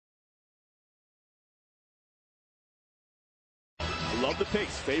love the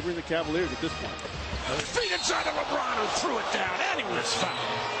pace, favoring the Cavaliers at this point. Feet inside of LeBron, who threw it down, and he was fouled.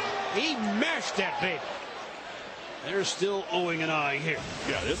 He mashed that baby. They're still owing an eye here.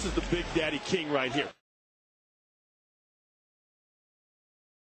 Yeah, this is the Big Daddy King right here.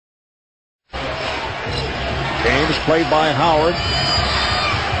 James played by Howard.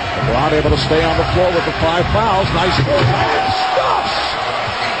 LeBron able to stay on the floor with the 5 fouls. Nice move. Stops.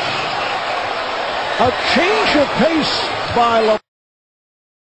 A change of pace by LeBron.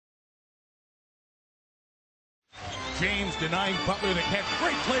 James denying Butler the catch.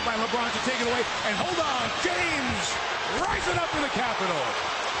 Great play by LeBron to take it away. And hold on, James rising up in the Capitol.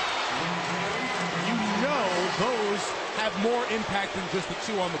 You know those have more impact than just the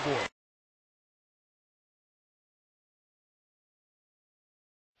 2 on the board.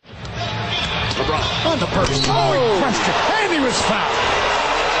 LeBron on the burst. Oh, he crushed it. And he was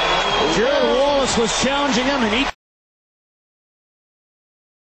fouled. Gerald Wallace was challenging him, and he...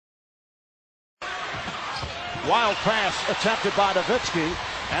 Wild pass attempted by Nowitzki,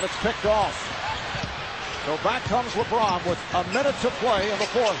 and it's picked off. So back comes LeBron with a minute to play in the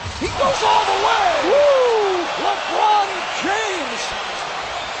fourth. He goes all the way! Woo! LeBron James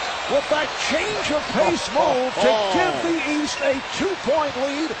with that change of pace move to give the East a 2-point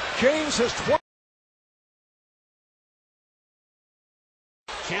lead. James has 20.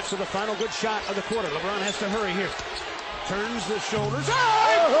 Chance for the final good shot of the quarter. LeBron has to hurry here. Turns the shoulders. Oh,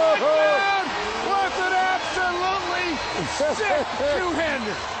 what an absolutely sick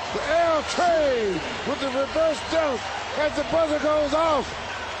two-hander. L trade with the reverse dunk as the buzzer goes off.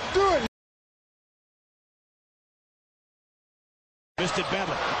 Do it. Missed it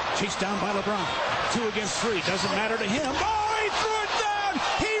badly. Chased down by LeBron. 2 against 3. Doesn't matter to him. Oh, he threw it down.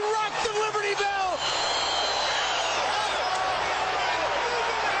 He rocked the Liberty Bell.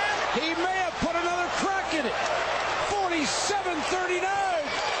 He may have put another crack in it. 47-39.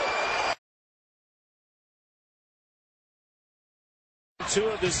 Two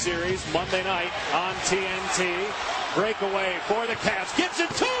of this series, Monday night on TNT. Breakaway for the Cavs. Gets it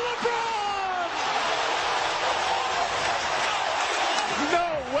to LeBron! No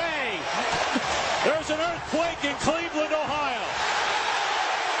way! There's an earthquake in Cleveland, Ohio.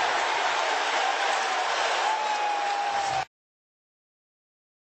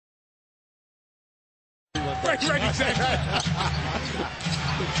 Right, exactly.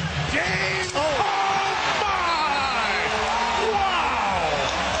 James! Oh my! Wow!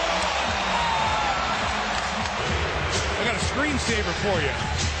 I got a screensaver for you.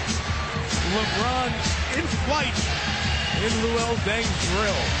 LeBron in flight in Luol Deng's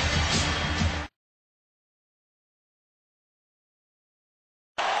drill.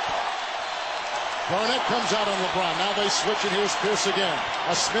 Barnett comes out on LeBron. Now they switch, and here's Pierce again.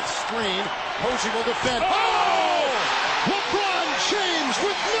 A Smith screen. Posey will defend. Oh! LeBron James,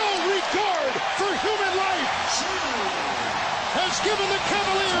 with no regard for human life, has given the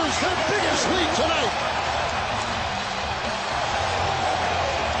Cavaliers their biggest lead tonight.